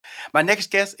My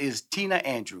next guest is Tina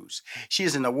Andrews. She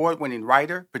is an award-winning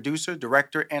writer, producer,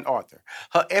 director, and author.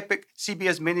 Her epic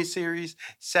CBS miniseries,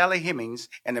 Sally Hemings,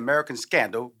 An American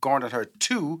Scandal, garnered her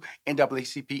 2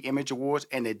 NAACP Image Awards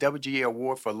and a WGA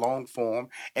Award for long form,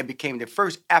 and became the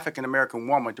first African-American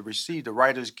woman to receive the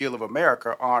Writers Guild of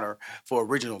America honor for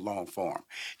original long form.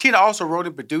 Tina also wrote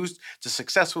and produced the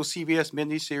successful CBS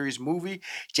miniseries movie,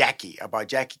 Jackie, about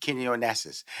Jackie Kennedy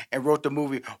Onassis, and wrote the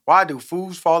movie Why Do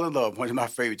Fools Fall in Love, one of my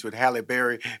favorites, with Halle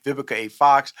Berry, Vivica A.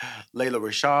 Fox, Layla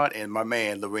Rashawn, and my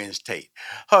man, Lorenz Tate.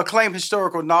 Her acclaimed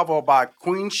historical novel about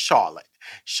Queen Charlotte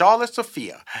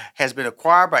Sophia, has been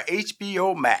acquired by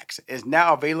HBO Max, is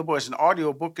now available as an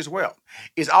audiobook as well.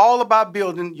 It's all about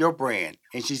building your brand,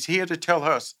 and she's here to tell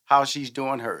us how she's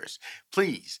doing hers.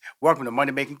 Please welcome to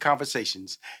Money Making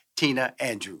Conversations, Tina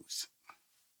Andrews.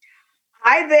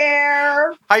 Hi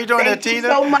there. How you doing, Thank Tina? you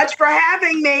so much for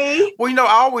having me. Well,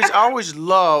 I always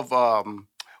love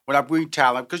when I bring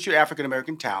talent, because you're African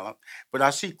American talent, but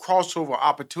I see crossover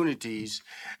opportunities,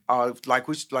 like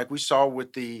we saw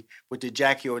with the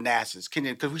Jackie Onassis,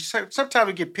 because sometimes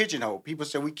we get pigeonholed. People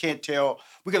say we can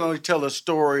only tell a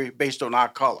story based on our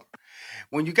color.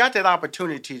 When you got that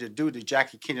opportunity to do the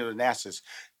Jackie Kennedy Onassis,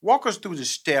 walk us through the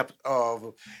step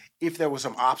of if there were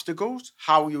some obstacles,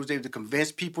 how you was able to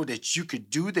convince people that you could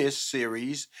do this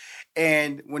series,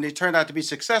 and when it turned out to be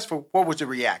successful, what was the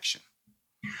reaction?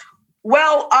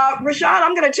 Well, Rashad,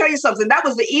 I'm going to tell you something. That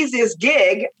was the easiest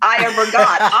gig I ever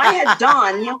got. I had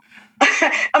done.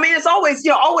 I mean, it's always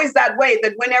that way,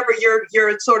 that whenever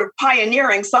you're sort of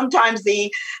pioneering, sometimes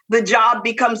the job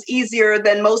becomes easier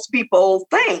than most people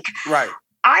think. Right.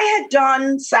 I had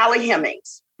done Sally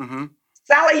Hemings. Mm-hmm.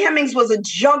 Sally Hemings was a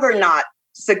juggernaut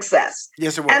success.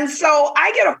 Yes, it was. And so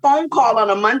I get a phone call on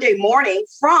a Monday morning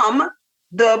from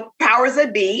the powers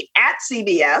that be at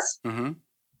CBS. Mm-hmm.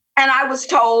 And I was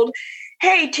told,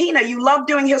 hey, Tina, you love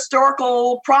doing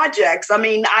historical projects. I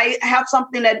mean, I have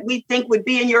something that we think would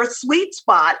be in your sweet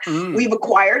spot. Mm. We've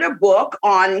acquired a book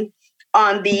on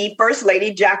the First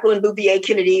Lady, Jacqueline Bouvier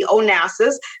Kennedy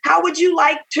Onassis. How would you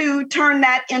like to turn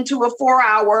that into a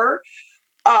 4-hour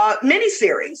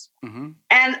miniseries? Mm-hmm.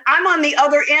 And I'm on the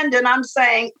other end and I'm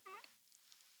saying,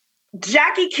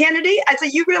 Jackie Kennedy? I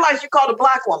said, you realize you called a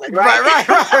Black woman, right?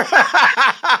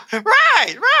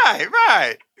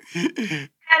 Right.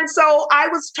 And so I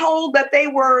was told that they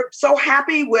were so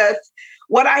happy with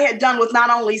what I had done with not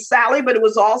only Sally, but it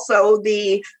was also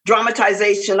the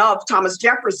dramatization of Thomas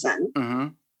Jefferson, mm-hmm.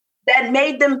 that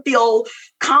made them feel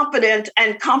confident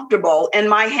and comfortable in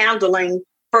my handling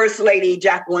First Lady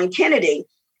Jacqueline Kennedy.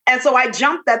 And so I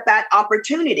jumped at that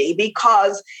opportunity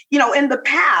because, in the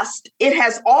past, it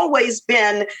has always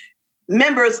been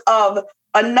members of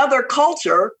another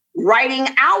culture writing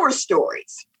our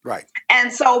stories. Right.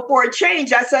 And so for a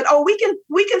change, I said, we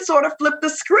can sort of flip the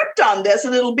script on this,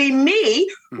 and it'll be me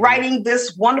mm-hmm. writing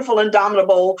this wonderful,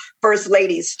 indomitable First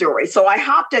Lady story. So I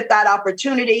hopped at that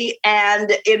opportunity,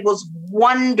 and it was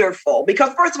wonderful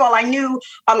because, first of all, I knew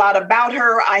a lot about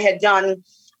her. I had done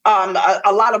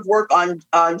a lot of work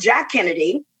on Jack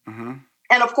Kennedy. Mm-hmm.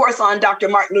 And of course, on Dr.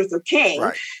 Martin Luther King.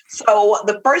 Right. So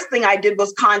the first thing I did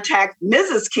was contact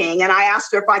Mrs. King, and I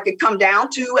asked her if I could come down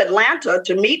to Atlanta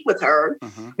to meet with her,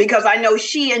 mm-hmm. because I know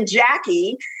she and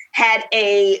Jackie had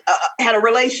a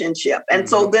relationship. And mm-hmm.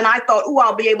 so then I thought,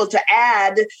 I'll be able to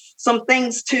add some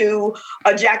things to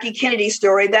a Jackie Kennedy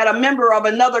story that a member of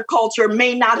another culture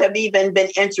may not have even been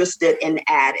interested in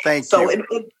adding. Thank you.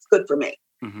 It's good for me.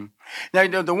 Mm-hmm.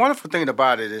 Now, the wonderful thing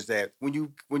about it is that when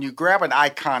you grab an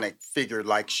iconic figure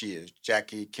like she is,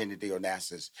 Jackie Kennedy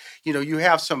Onassis, you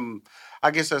have some, I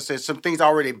guess I said, some things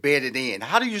already bedded in.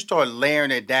 How do you start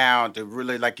layering it down to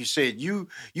really, like you said, you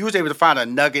was able to find a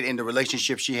nugget in the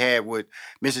relationship she had with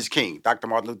Mrs. King, Dr.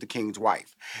 Martin Luther King's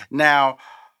wife. Now,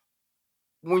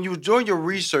 when you were doing your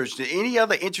research, did any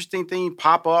other interesting thing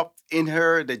pop up in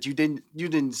her that you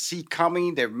didn't see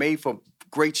coming that made for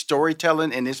great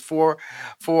storytelling in this four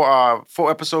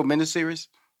episode miniseries?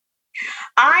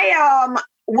 I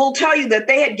will tell you that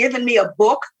they had given me a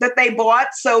book that they bought.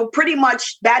 So pretty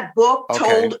much that book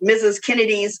told Mrs.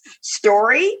 Kennedy's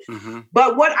story. Mm-hmm.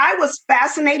 But what I was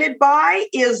fascinated by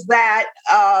is that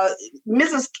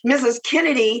Mrs.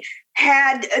 Kennedy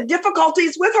had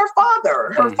difficulties with her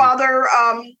father. Her mm-hmm. father,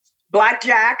 Black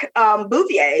Jack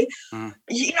Bouvier, mm-hmm.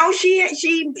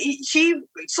 She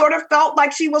sort of felt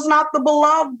like she was not the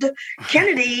beloved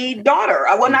Kennedy daughter.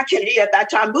 Well, not Kennedy at that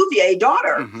time, Bouvier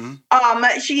daughter.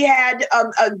 Mm-hmm. She had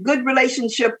a good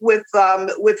relationship with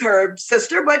her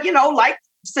sister, but like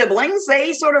siblings,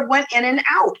 they sort of went in and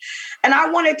out. And I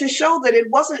wanted to show that it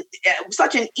wasn't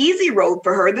such an easy road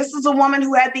for her. This is a woman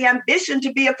who had the ambition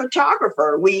to be a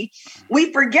photographer. We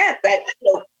forget that,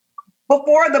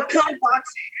 before the pillbox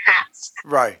hats,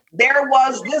 Right. there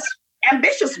was this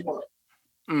ambitious woman.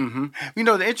 Mm-hmm.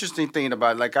 The interesting thing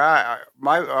about it, like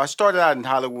I started out in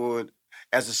Hollywood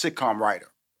as a sitcom writer.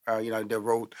 They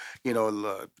wrote,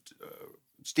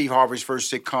 Steve Harvey's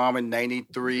first sitcom in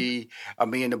 '93,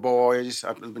 Me and the Boys,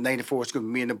 '94, excuse me,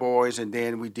 Me and the Boys, and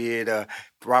then we did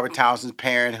Robert Townsend's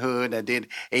Parenthood. I did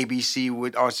ABC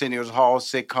with Arsenio's Hall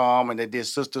sitcom, and I did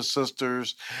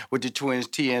Sisters with the twins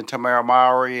Tia and Tamara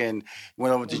Mowry, and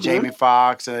went over to Jamie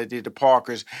Foxx, and I did the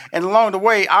Parkers. And along the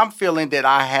way, I'm feeling that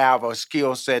I have a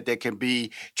skill set that can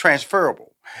be transferable.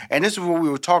 And this is what we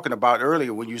were talking about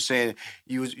earlier when you said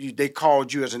they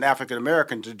called you as an African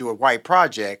American to do a white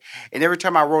project. And every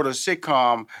time I wrote a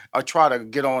sitcom, I try to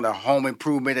get on a Home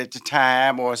Improvement at the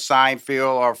time or a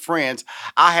Seinfeld or Friends,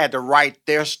 I had to write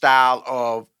their style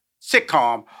of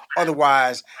sitcom.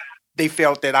 Otherwise, they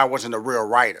felt that I wasn't a real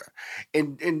writer.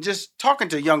 And just talking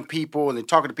to young people and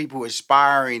talking to people who are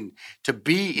aspiring to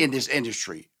be in this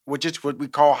industry, which is what we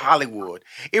call Hollywood.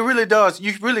 It really does.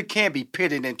 You really can't be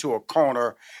pitted into a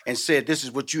corner and said this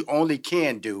is what you only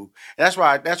can do. And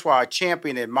that's why I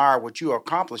champion and admire what you are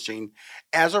accomplishing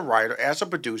as a writer, as a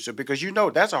producer, because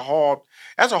that's a hard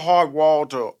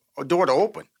door to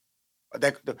open.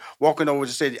 Walking over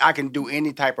to say I can do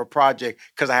any type of project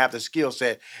because I have the skill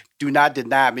set. Do not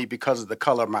deny me because of the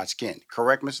color of my skin.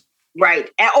 Correct, Miss? Right.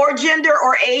 Or gender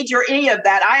or age or any of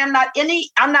that. I'm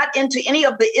not into any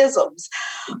of the isms.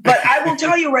 But I will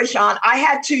tell you, Rashawn, I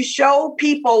had to show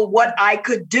people what I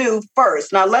could do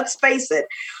first. Now, let's face it,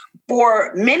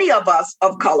 for many of us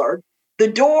of color, the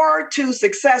door to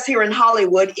success here in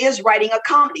Hollywood is writing a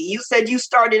comedy. You said you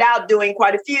started out doing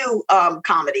quite a few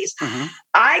comedies. Mm-hmm.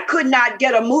 I could not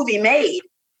get a movie made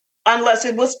unless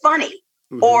it was funny.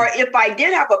 Mm-hmm. Or if I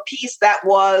did have a piece that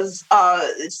was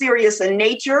serious in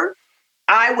nature,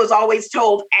 I was always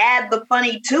told, add the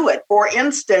funny to it. For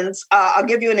instance, I'll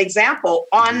give you an example.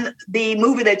 On the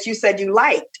movie that you said you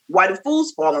liked, Why Do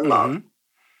Fools Fall in Love? Mm-hmm.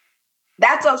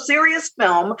 That's a serious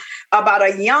film about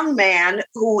a young man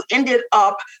who ended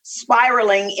up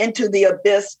spiraling into the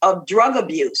abyss of drug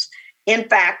abuse. In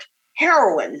fact,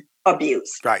 heroin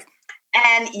abuse. Right.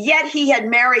 And yet he had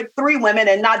married 3 women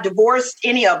and not divorced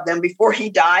any of them before he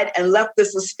died and left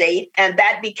this estate. And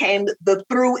that became the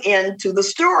through end to the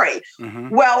story. Mm-hmm.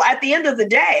 Well, at the end of the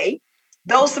day,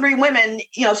 those 3 women,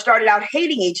 started out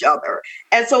hating each other.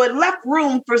 And so it left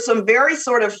room for some very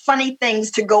sort of funny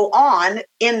things to go on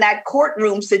in that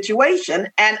courtroom situation.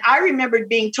 And I remembered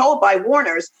being told by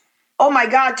Warner's, oh my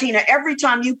God, Tina, every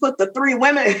time you put the 3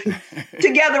 women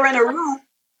together in a room,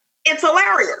 it's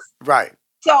hilarious. Right.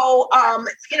 So,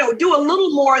 do a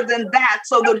little more than that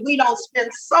so that we don't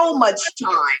spend so much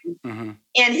time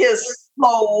in his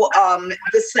slow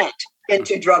descent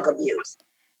into drug abuse.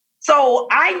 So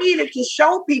I needed to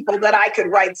show people that I could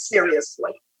write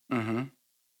seriously. Mm-hmm.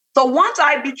 So once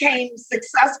I became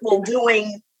successful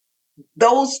doing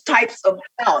those types of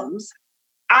films,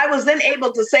 I was then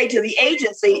able to say to the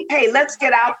agency, hey, let's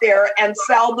get out there and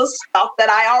sell the stuff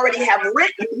that I already have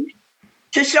written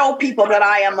to show people that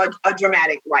I am a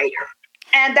dramatic writer.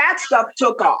 And that stuff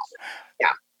took off. Yeah.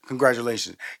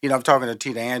 Congratulations. I'm talking to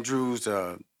Tina Andrews.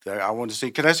 I want to say,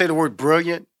 can I say the word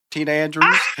brilliant? Tina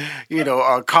Andrews,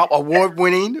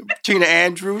 award-winning Tina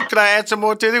Andrews. Can I add some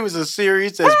more to it? It was a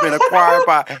series that's been acquired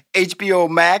by HBO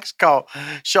Max called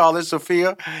Charlotte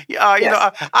Sophia.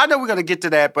 I know we're going to get to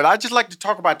that, but I just like to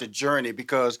talk about the journey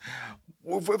because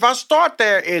if I start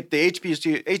there at the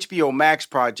HBO Max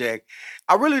project,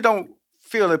 I really don't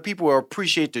feel that people will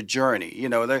appreciate the journey,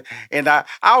 and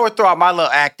I would throw out my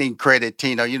little acting credit,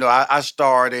 Tina. I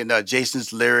starred in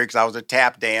Jason's Lyrics. I was a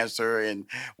tap dancer and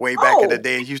way back in the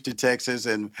day in Houston, Texas,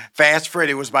 and Fast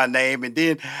Freddy was my name. And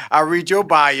then I read your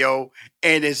bio,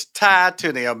 and it's tied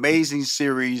to the amazing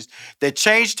series that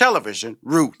changed television,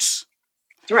 Roots.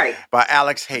 That's right. By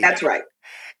Alex Hayes. That's right.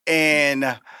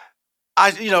 And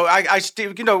I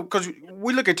still, because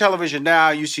we look at television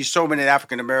now, you see so many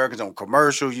African Americans on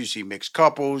commercials, you see mixed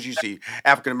couples, you see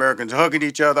African Americans hugging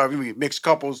each other, mixed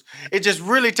couples. It just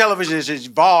really, television has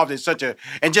evolved in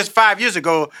and just 5 years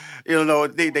ago,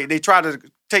 they tried to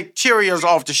take Cheerios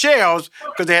off the shelves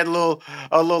because they had a little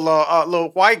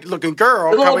white looking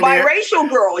girl, a little biracial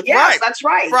girl. Yes, right. That's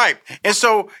right. Right. And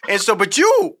so, but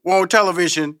you were on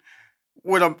television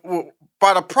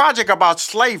about a project about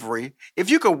slavery. If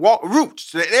you could walk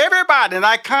Roots, everybody, an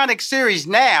iconic series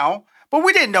now, but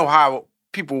we didn't know how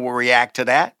people will react to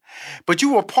that. But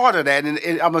you were part of that, and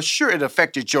I'm sure it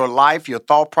affected your life, your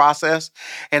thought process,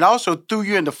 and also threw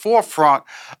you in the forefront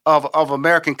of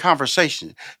American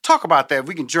conversation. Talk about that.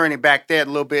 We can journey back there a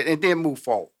little bit and then move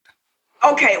forward.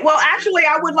 Okay, well, actually,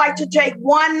 I would like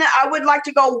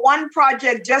to go one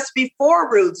project just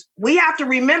before Roots. We have to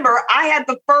remember I had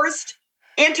the first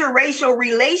interracial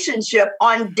relationship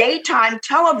on daytime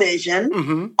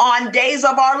television on Days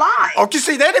of Our Lives. Oh, you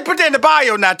see, they didn't put that in the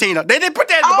bio, now, Tina. They didn't put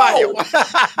that in the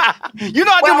bio. You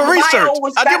know, I did my research.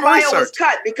 That bio was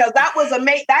cut because that was a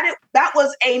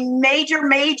major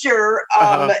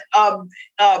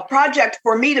project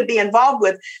for me to be involved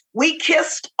with. We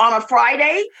kissed on a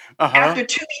Friday after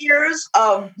 2 years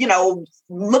of,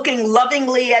 looking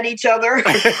lovingly at each other.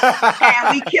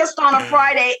 And we kissed on a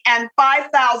Friday, and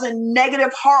 5,000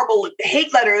 negative, horrible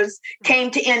hate letters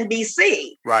came to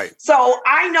NBC. Right. So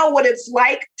I know what it's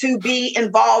like to be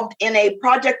involved in a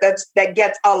project that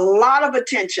gets a lot of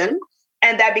attention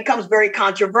and that becomes very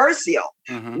controversial.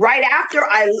 Right after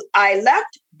I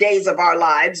left Days of Our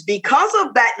Lives, because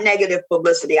of that negative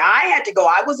publicity, I had to go.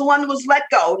 I was the one who was let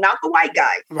go, not the white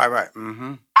guy. Right.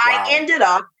 I ended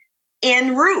up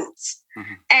in Roots.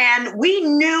 And we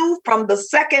knew from the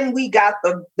second we got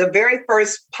the very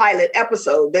first pilot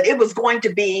episode that it was going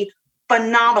to be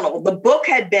phenomenal. The book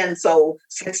had been so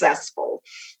successful.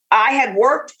 I had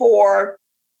worked for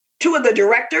two of the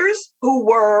directors who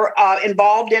were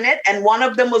involved in it. And one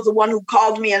of them was the one who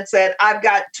called me and said, I've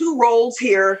got 2 roles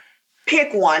here.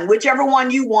 Pick one, whichever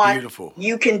one you want, Beautiful.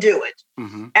 You can do it.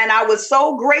 And I was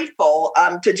so grateful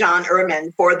to John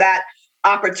Ehrman for that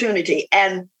opportunity.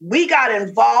 And we got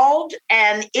involved,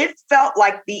 and it felt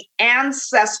like the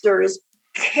ancestors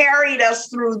carried us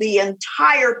through the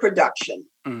entire production.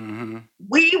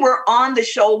 We were on the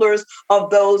shoulders of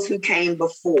those who came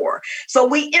before. So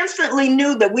we instantly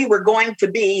knew that we were going to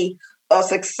be a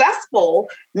successful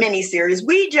miniseries.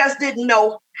 We just didn't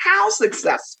know how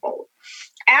successful.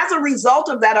 As a result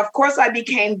of that, of course, I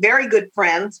became very good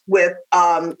friends with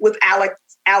Alex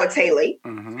Haley.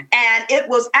 And it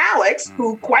was Alex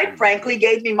who, quite frankly,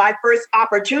 gave me my first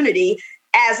opportunity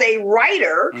as a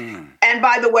writer. And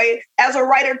by the way, as a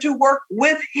writer to work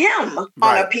with him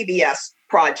on a PBS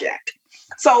project.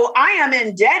 So I am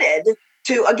indebted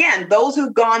to, again, those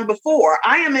who've gone before.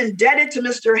 I am indebted to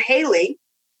Mr. Haley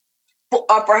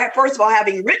for first of all,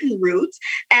 having written Roots,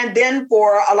 and then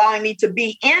for allowing me to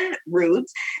be in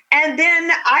Roots. And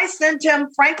then I sent him,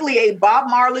 frankly, a Bob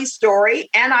Marley story,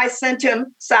 and I sent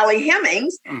him Sally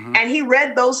Hemings, and he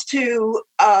read those 2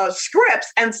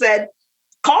 scripts and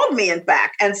called me, in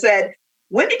fact, and said,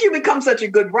 when did you become such a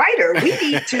good writer? We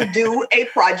need to do a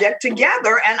project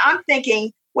together. And I'm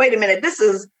thinking, wait a minute, this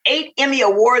is 8 Emmy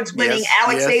Awards winning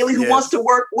Alex Haley who wants to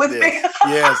work with me.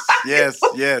 Yes.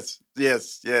 Yeah,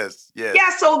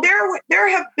 so there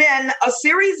have been a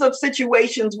series of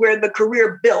situations where the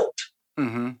career built.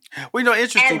 Well,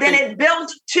 interesting. And then it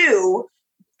built to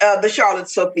the Charlotte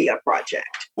Sophia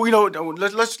project. Well,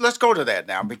 let's go to that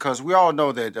now, because we all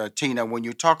know that, Tina, when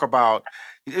you talk about,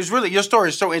 it's really, your story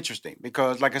is so interesting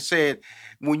because, like I said,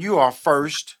 when you are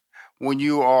first, when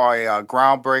you are a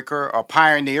groundbreaker, a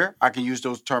pioneer, I can use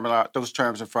those terms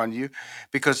in front of you,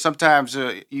 because sometimes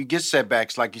you get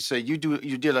setbacks. Like you said, you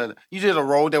did a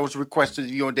role that was requested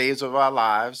of you on Days of Our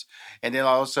Lives, and then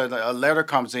all of a sudden a letter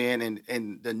comes in,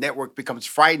 and the network becomes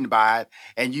frightened by it,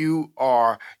 and you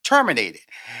are terminated.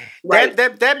 Right.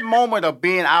 That moment of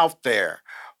being out there,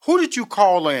 who did you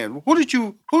call in? Who did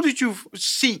you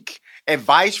seek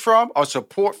advice from or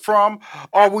support from?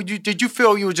 Or did you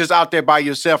feel you were just out there by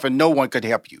yourself and no one could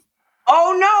help you?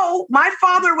 Oh, no, my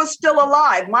father was still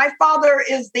alive. My father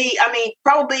is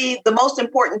probably the most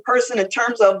important person in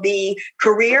terms of the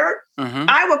career.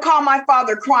 I would call my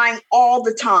father crying all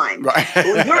the time.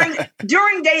 Right.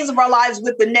 during Days of Our Lives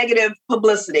with the negative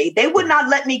publicity, they would not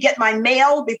let me get my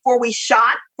mail before we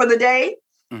shot for the day.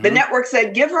 The network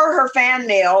said, give her fan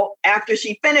mail after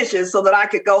she finishes so that I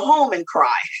could go home and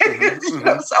cry.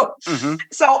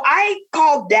 So I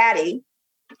called Daddy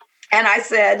and I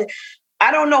said,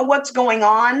 I don't know what's going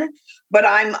on, but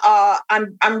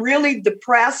I'm really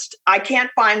depressed. I can't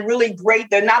find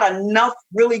there are not enough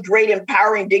really great,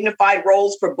 empowering, dignified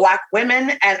roles for Black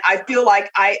women. And I feel like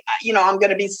I'm going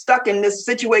to be stuck in this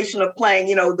situation of playing,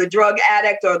 the drug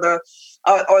addict or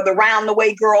the round the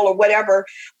way girl or whatever.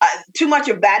 Too much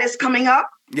of that is coming up.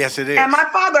 Yes, it is. And my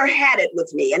father had it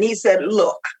with me. And he said,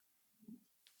 look,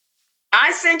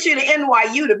 I sent you to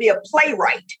NYU to be a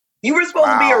playwright. You were supposed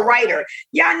to be a writer.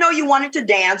 Yeah, I know you wanted to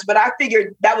dance, but I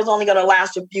figured that was only going to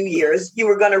last a few years. You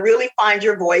were going to really find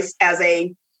your voice as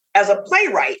a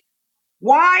playwright.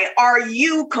 Why are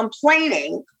you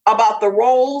complaining about the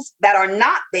roles that are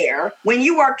not there when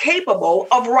you are capable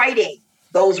of writing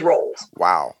those roles?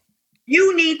 Wow.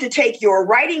 You need to take your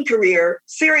writing career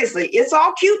seriously. It's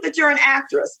all cute that you're an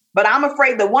actress, but I'm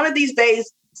afraid that one of these days,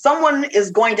 someone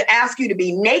is going to ask you to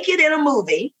be naked in a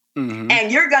movie,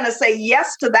 and you're going to say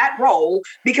yes to that role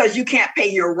because you can't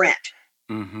pay your rent.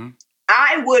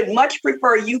 I would much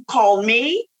prefer you call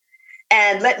me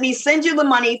and let me send you the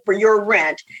money for your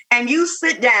rent. And you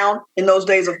sit down. In those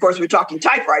days, of course, we're talking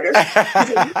typewriters. You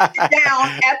sit down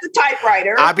at the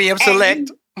typewriter. IBM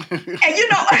Select. And you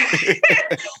know,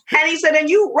 and he said, and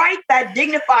you write that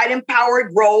dignified,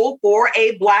 empowered role for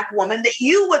a Black woman that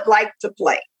you would like to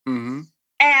play.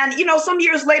 And, you know, some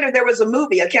years later, there was a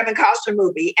movie, a Kevin Costner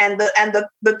movie. And the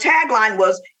tagline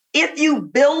was, if you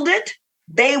build it,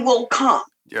 they will come.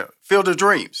 Yeah. Field of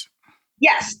Dreams.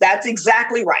 Yes, that's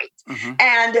exactly right.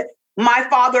 And my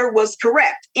father was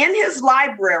correct. In his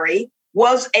library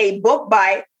was a book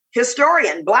by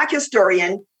Black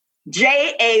historian,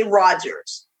 J.A.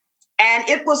 Rogers. And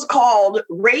it was called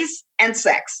Race and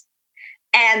Sex.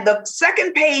 And the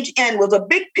second page in was a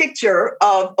big picture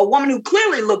of a woman who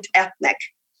clearly looked ethnic,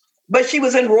 but she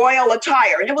was in royal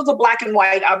attire. And it was a black and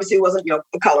white, obviously it wasn't,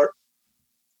 a color.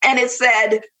 And it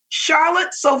said,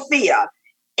 Charlotte Sophia,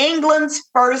 England's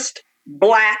first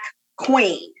Black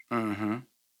queen. And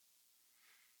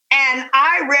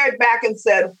I read back and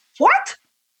said, what?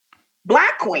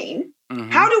 Black queen?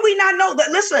 How do we not know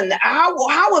that? Listen, how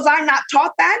was I not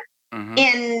taught that?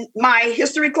 In my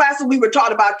history classes, we were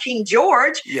taught about King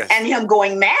George and him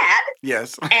going mad.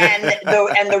 Yes. and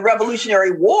the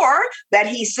Revolutionary War that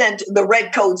he sent the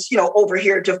redcoats, over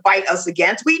here to fight us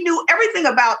against. We knew everything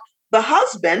about the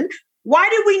husband. Why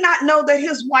did we not know that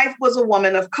his wife was a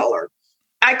woman of color?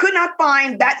 I could not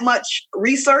find that much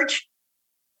research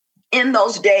in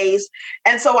those days.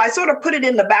 And so I sort of put it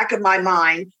in the back of my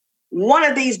mind. One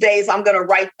of these days, I'm going to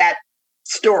write that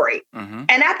story. And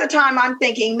at the time, I'm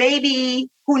thinking maybe,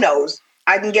 who knows,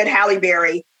 I can get Halle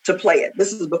Berry to play it.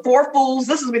 This is before Fools.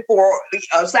 This is before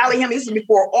Sally Hemings. This is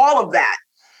before all of that.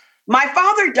 My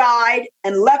father died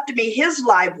and left me his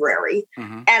library.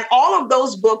 And all of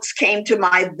those books came to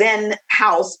my then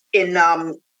house in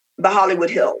the Hollywood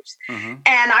Hills. And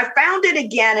I found it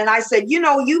again. And I said, you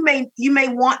may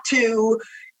want to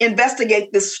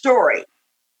investigate this story.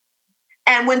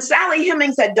 And when Sally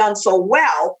Hemings had done so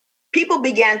well, people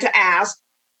began to ask,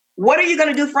 what are you going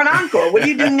to do for an encore? What do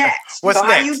you do next? What's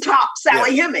next? How do you next? top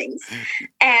Sally Hemings?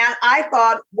 And I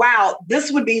thought, wow,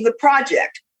 this would be the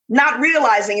project. Not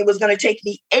realizing it was going to take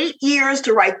me 8 years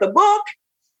to write the book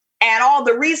and all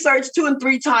the research 2 and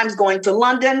 3 times going to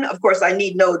London. Of course, I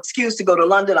need no excuse to go to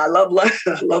London. I love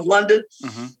London.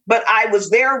 But I was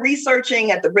there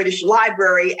researching at the British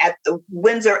Library, at the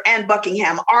Windsor and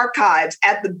Buckingham Archives,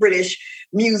 at the British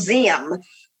Museum.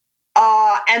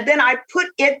 And then I put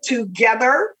it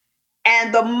together.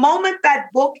 And the moment that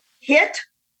book hit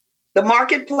the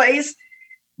marketplace,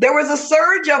 there was a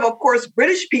surge of course,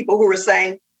 British people who were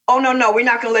saying, oh, no, we're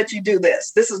not going to let you do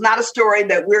this. This is not a story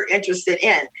that we're interested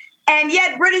in. And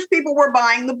yet British people were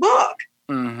buying the book.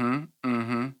 And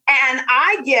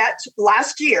I get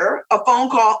last year a phone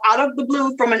call out of the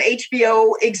blue from an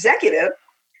HBO executive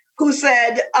who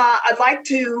said, I'd like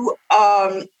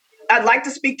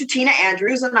to speak to Tina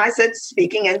Andrews. And I said,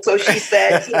 speaking. And so she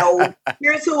said,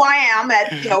 here's who I am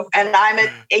and I'm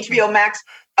at HBO Max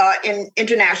in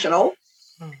International.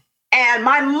 And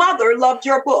my mother loved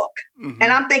your book. And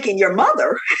I'm thinking, your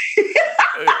mother?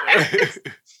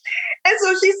 And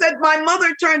so she said, my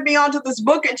mother turned me on to this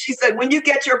book. And she said, when you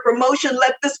get your promotion,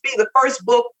 let this be the first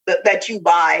book that you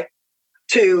buy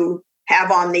to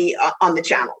have on the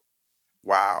channel.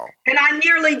 Wow. And I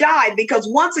nearly died because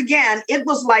once again, it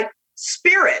was like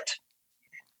spirit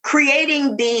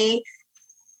creating the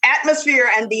atmosphere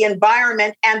and the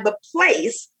environment and the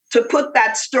place to put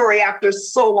that story after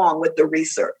so long with the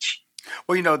research.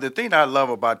 Well, the thing I love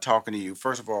about talking to you,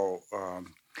 first of all,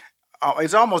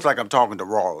 it's almost like I'm talking to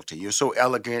royalty. You're so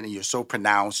elegant and you're so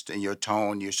pronounced in your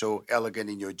tone. You're so elegant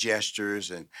in your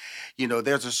gestures. And,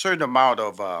 there's a certain amount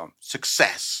of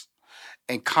success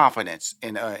and confidence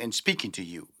in speaking to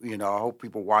you. I hope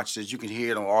people watch this. You can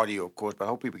hear it on audio, of course, but I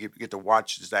hope people get to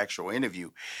watch this actual interview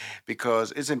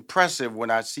because it's impressive when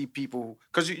I see people,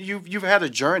 because you've had a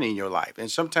journey in your life,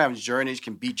 and sometimes journeys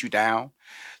can beat you down.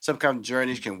 Sometimes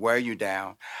journeys can wear you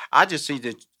down. I just see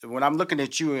that when I'm looking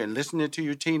at you and listening to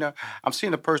you, Tina, I'm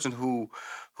seeing a person who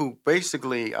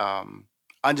basically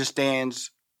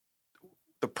understands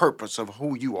the purpose of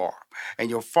who you are. And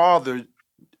your father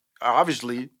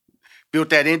obviously built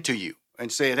that into you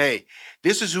and said, hey,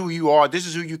 This is who you are. This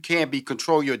is who you can be.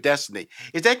 Control your destiny.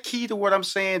 Is that key to what I'm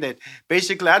saying? That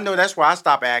basically, I know that's why I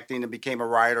stopped acting and became a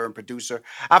writer and producer.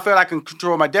 I feel I can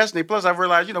control my destiny. Plus, I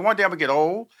realized, one day I'm gonna get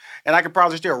old, and I can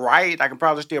probably still write. I can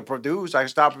probably still produce. I can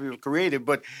stop being creative,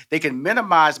 but they can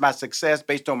minimize my success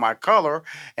based on my color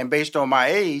and based on my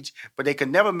age. But they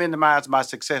can never minimize my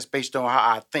success based on how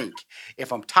I think.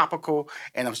 If I'm topical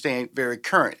and I'm staying very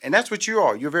current, and that's what you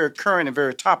are. You're very current and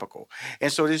very topical.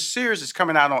 And so this series is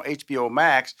coming out on HBO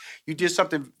Max. You did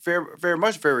something very, very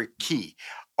much very key,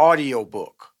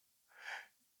 audiobook.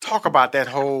 Talk about that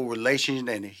whole relation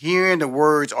and hearing the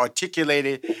words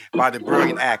articulated by the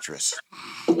brilliant actress.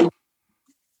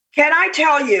 Can I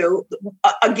tell you,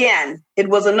 again, it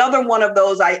was another one of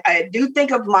those, I do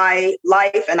think of my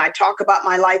life and I talk about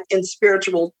my life in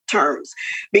spiritual terms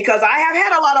because I have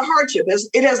had a lot of hardship.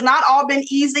 It has not all been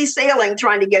easy sailing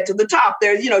trying to get to the top.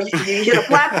 There's, you hit a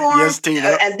platform yes,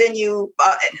 Tina. And then you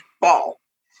fall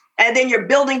and then you're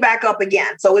building back up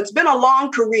again. So it's been a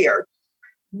long career.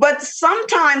 But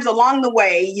sometimes along the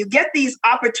way, you get these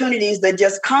opportunities that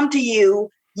just come to you.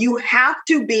 You have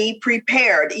to be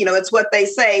prepared. It's what they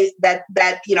say that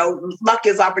luck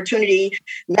is opportunity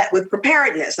met with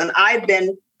preparedness. And I've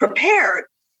been prepared.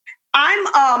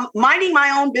 I'm minding my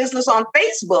own business on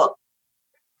Facebook.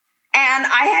 And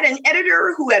I had an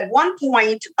editor who at one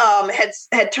point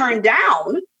had turned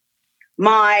down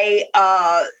my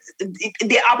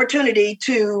the opportunity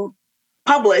to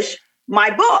publish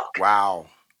my book. Wow.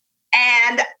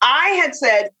 And I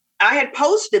had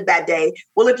posted that day,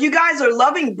 well, if you guys are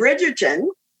loving Bridgerton,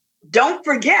 don't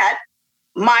forget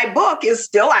my book is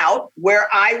still out where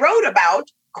I wrote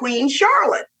about Queen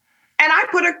Charlotte. And I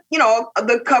put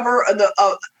the cover of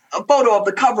a photo of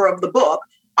the cover of the book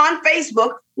on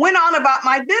Facebook, went on about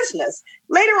my business.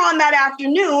 Later on that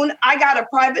afternoon, I got a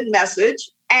private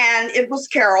message and it was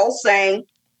Carol saying,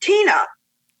 Tina,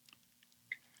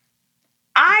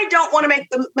 I don't want to make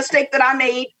the mistake that I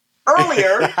made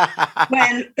earlier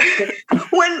when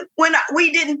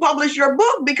we didn't publish your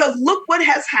book because look what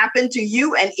has happened to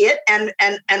you and it and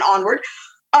onward.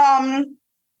 I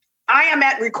am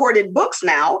at Recorded Books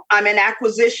now. I'm in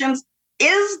acquisitions.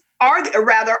 Are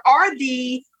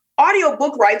the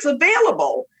audiobook rights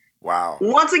available? Wow.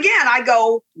 Once again, I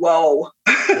go, whoa.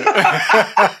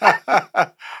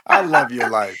 I love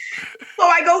your life. So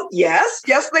I go, yes,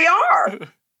 they are.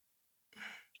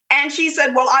 And she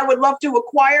said, well, I would like to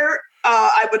acquire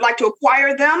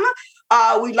them.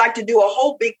 We'd like to do a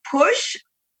whole big push.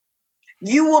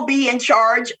 You will be in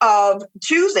charge of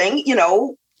choosing,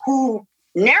 who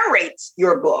narrates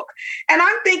your book. And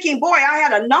I'm thinking, boy, I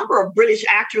had a number of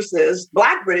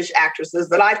Black British actresses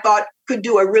that I thought could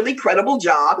do a really credible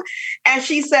job. And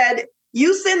she said,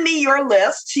 you send me your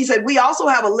list. She said, we also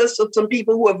have a list of some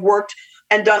people who have worked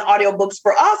and done audiobooks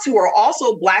for us who are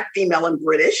also Black, female, and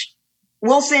British.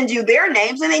 We'll send you their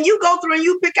names, and then you go through and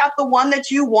you pick out the one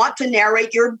that you want to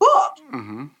narrate your book.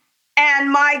 Mm-hmm.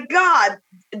 And my God,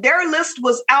 their list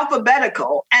was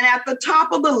alphabetical. And at the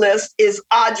top of the list is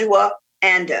Adjoa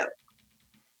Andoh.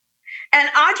 And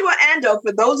Adjoa Andoh,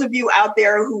 for those of you out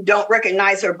there who don't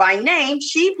recognize her by name,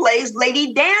 she plays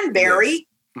Lady Danbury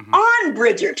on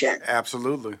Bridgerton.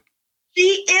 Absolutely.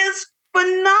 She is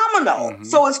phenomenal. Mm-hmm.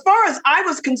 So as far as I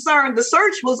was concerned, the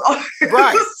search was over.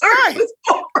 Right. Was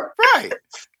over. Right.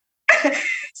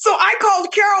 So I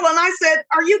called Carol and I said,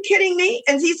 are you kidding me?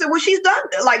 And he said, well, she's done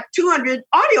like 200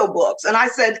 audiobooks. And I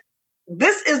said,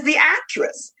 this is the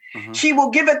actress. Mm-hmm. She will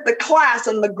give it the class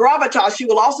and the gravitas. She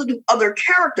will also do other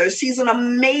characters. She's an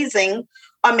amazing,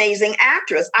 amazing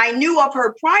actress. I knew of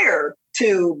her prior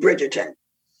to Bridgerton.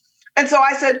 And so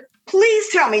I said, please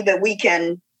tell me that we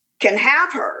can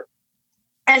have her.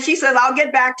 And she said, I'll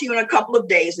get back to you in a couple of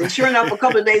days. And sure enough, a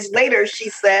couple of days later, she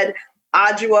said,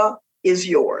 Adjoa is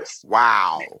yours.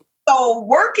 Wow. So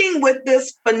working with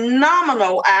this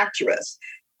phenomenal actress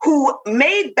who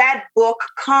made that book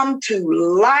come to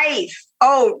life.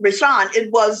 Oh, Rashawn,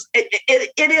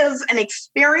 it is an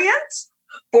experience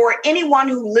for anyone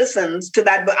who listens to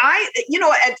that. But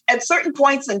at certain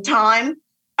points in time,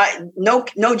 no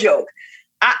joke,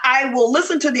 I will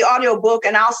listen to the audiobook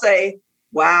and I'll say,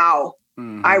 wow,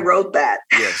 mm-hmm. I wrote that.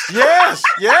 Yes.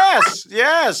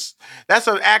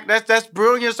 That's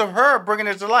brilliance of her bringing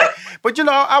it to life. But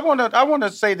I want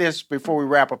to say this before we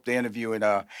wrap up the interview, and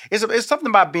it's something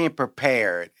about being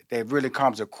prepared that really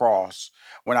comes across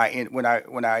when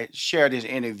I share this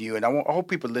interview, and I hope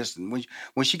people listen.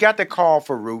 When she got the call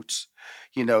for Roots,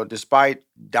 despite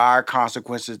dire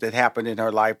consequences that happened in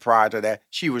her life prior to that,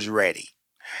 she was ready.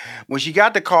 When she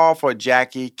got the call for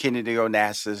Jackie Kennedy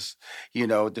Onassis,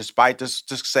 despite the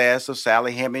success of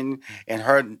Sally Hemings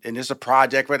and it's a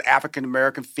project with African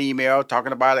American female,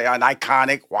 talking about an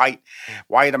iconic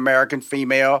white American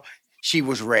female, she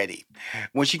was ready.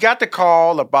 When she got the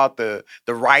call about the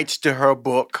rights to her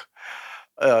book,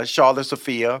 Charlotte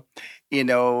Sophia,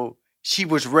 she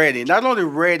was ready. Not only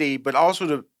ready, but also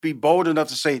to be bold enough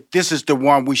to say, this is the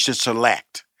one we should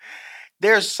select.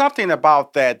 There's something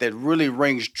about that really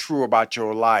rings true about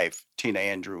your life, Tina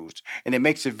Andrews, and it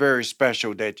makes it very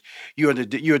special that you're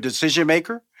a decision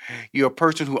maker. You're a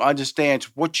person who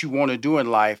understands what you want to do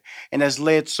in life and has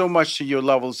led so much to your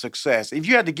level of success. If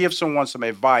you had to give someone some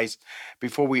advice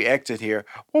before we exit here,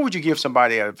 what would you give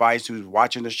somebody advice who's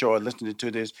watching the show or listening to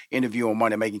this interview on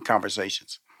Money Making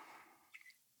Conversations?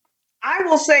 I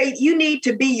will say you need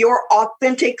to be your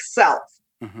authentic self.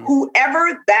 Mm-hmm.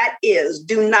 Whoever that is,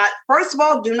 first of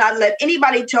all, do not let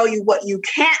anybody tell you what you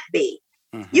can't be.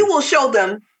 Mm-hmm. You will show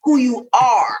them who you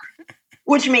are,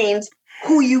 which means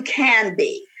who you can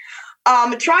be.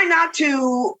 Try not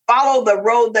to follow the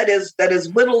road that is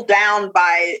whittled down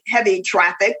by heavy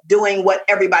traffic, doing what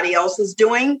everybody else is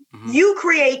doing. Mm-hmm. You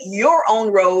create your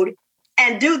own road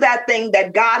and do that thing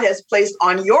that God has placed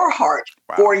on your heart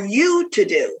for you to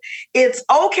do. It's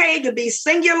okay to be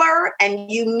singular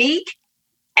and unique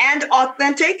and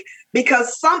authentic,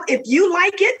 because if you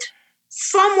like it,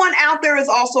 someone out there is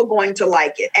also going to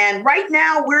like it. And right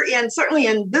now certainly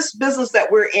in this business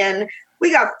that we're in,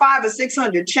 we got 500 or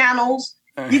 600 channels.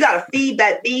 You got to feed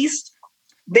that beast.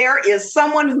 There is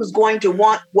someone who's going to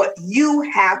want what you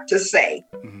have to say.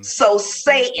 Mm-hmm. So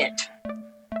say it.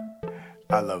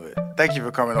 I love it. Thank you for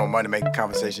coming on Money Making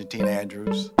Conversation, Tina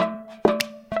Andrews.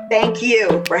 Thank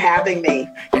you for having me.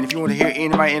 And if you want to hear any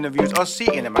of my interviews or see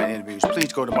any of my interviews,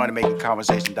 please go to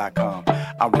moneymakingconversation.com.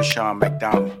 I'm Rushion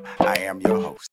McDonald. I am your host.